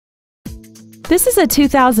This is a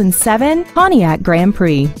 2007 Pontiac Grand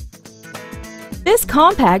Prix. This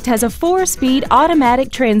compact has a 4-speed automatic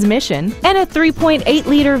transmission and a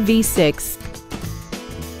 3.8-liter V6.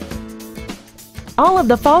 All of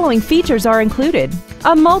the following features are included: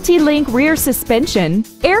 a multi-link rear suspension,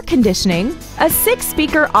 air conditioning, a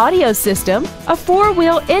 6-speaker audio system, a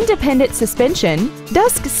 4-wheel independent suspension,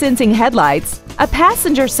 dusk-sensing headlights, a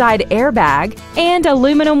passenger side airbag, and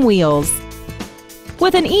aluminum wheels.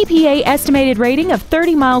 With an EPA estimated rating of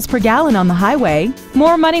 30 miles per gallon on the highway,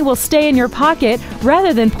 more money will stay in your pocket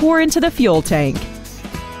rather than pour into the fuel tank.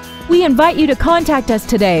 We invite you to contact us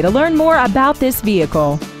today to learn more about this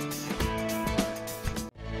vehicle.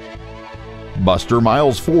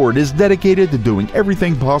 BusterMilesFord is dedicated to doing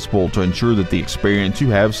everything possible to ensure that the experience you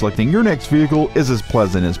have selecting your next vehicle is as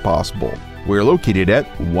pleasant as possible. We're located at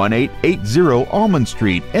 1880 Almon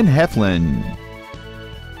Street in Heflin.